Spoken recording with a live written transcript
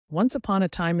Once upon a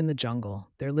time in the jungle,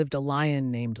 there lived a lion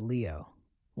named Leo.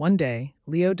 One day,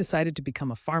 Leo decided to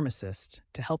become a pharmacist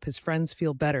to help his friends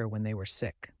feel better when they were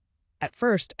sick. At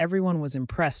first, everyone was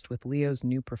impressed with Leo's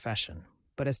new profession.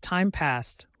 But as time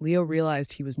passed, Leo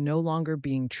realized he was no longer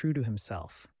being true to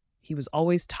himself. He was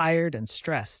always tired and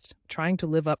stressed, trying to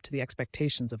live up to the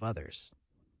expectations of others.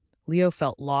 Leo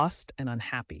felt lost and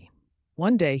unhappy.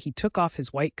 One day, he took off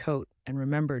his white coat and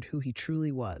remembered who he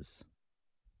truly was.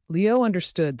 Leo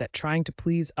understood that trying to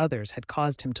please others had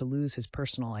caused him to lose his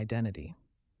personal identity.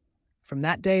 From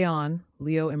that day on,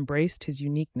 Leo embraced his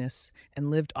uniqueness and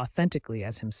lived authentically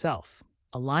as himself,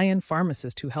 a lion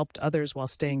pharmacist who helped others while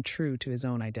staying true to his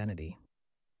own identity.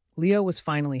 Leo was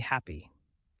finally happy,